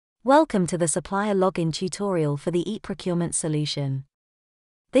Welcome to the supplier login tutorial for the E-Procurement Solution.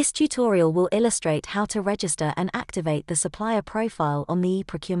 This tutorial will illustrate how to register and activate the supplier profile on the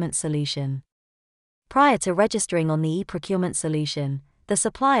E-Procurement Solution. Prior to registering on the E-Procurement Solution, the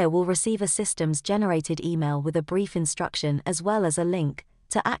supplier will receive a systems-generated email with a brief instruction as well as a link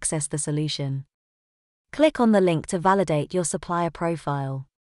to access the solution. Click on the link to validate your supplier profile.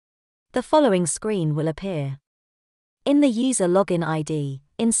 The following screen will appear. In the user login ID,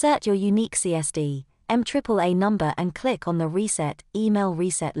 insert your unique CSD, MAAA number and click on the Reset Email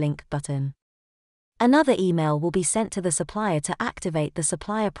Reset Link button. Another email will be sent to the supplier to activate the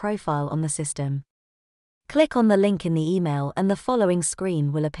supplier profile on the system. Click on the link in the email and the following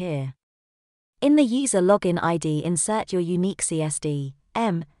screen will appear. In the user login ID, insert your unique CSD,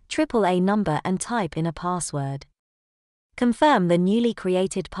 MAAA number and type in a password. Confirm the newly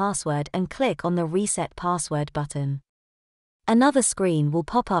created password and click on the Reset Password button. Another screen will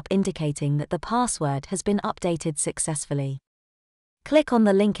pop up indicating that the password has been updated successfully. Click on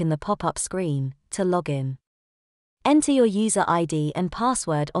the link in the pop-up screen to log in. Enter your user ID and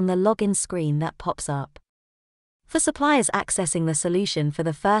password on the login screen that pops up. For suppliers accessing the solution for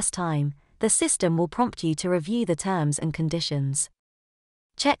the first time, the system will prompt you to review the terms and conditions.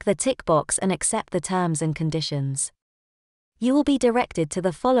 Check the tick box and accept the terms and conditions. You will be directed to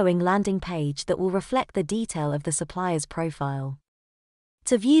the following landing page that will reflect the detail of the supplier's profile.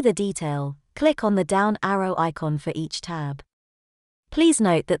 To view the detail, click on the down arrow icon for each tab. Please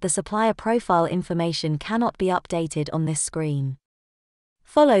note that the supplier profile information cannot be updated on this screen.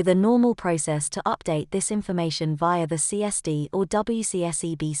 Follow the normal process to update this information via the CSD or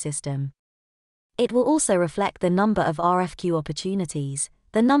WCSEB system. It will also reflect the number of RFQ opportunities,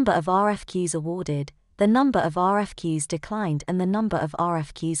 the number of RFQs awarded, the number of RFQs declined and the number of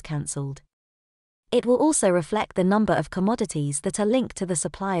RFQs cancelled. It will also reflect the number of commodities that are linked to the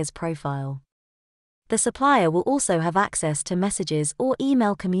supplier's profile. The supplier will also have access to messages or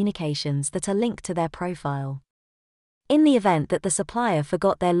email communications that are linked to their profile. In the event that the supplier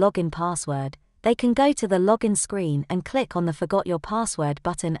forgot their login password, they can go to the login screen and click on the Forgot Your Password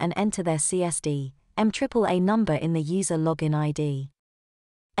button and enter their CSD, MAAA number in the user login ID.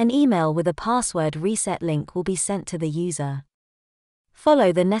 An email with a password reset link will be sent to the user.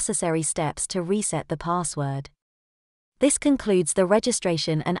 Follow the necessary steps to reset the password. This concludes the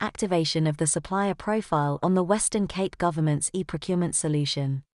registration and activation of the supplier profile on the Western Cape Government's E-Procurement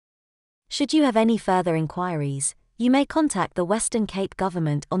Solution. Should you have any further inquiries, you may contact the Western Cape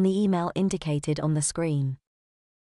Government on the email indicated on the screen.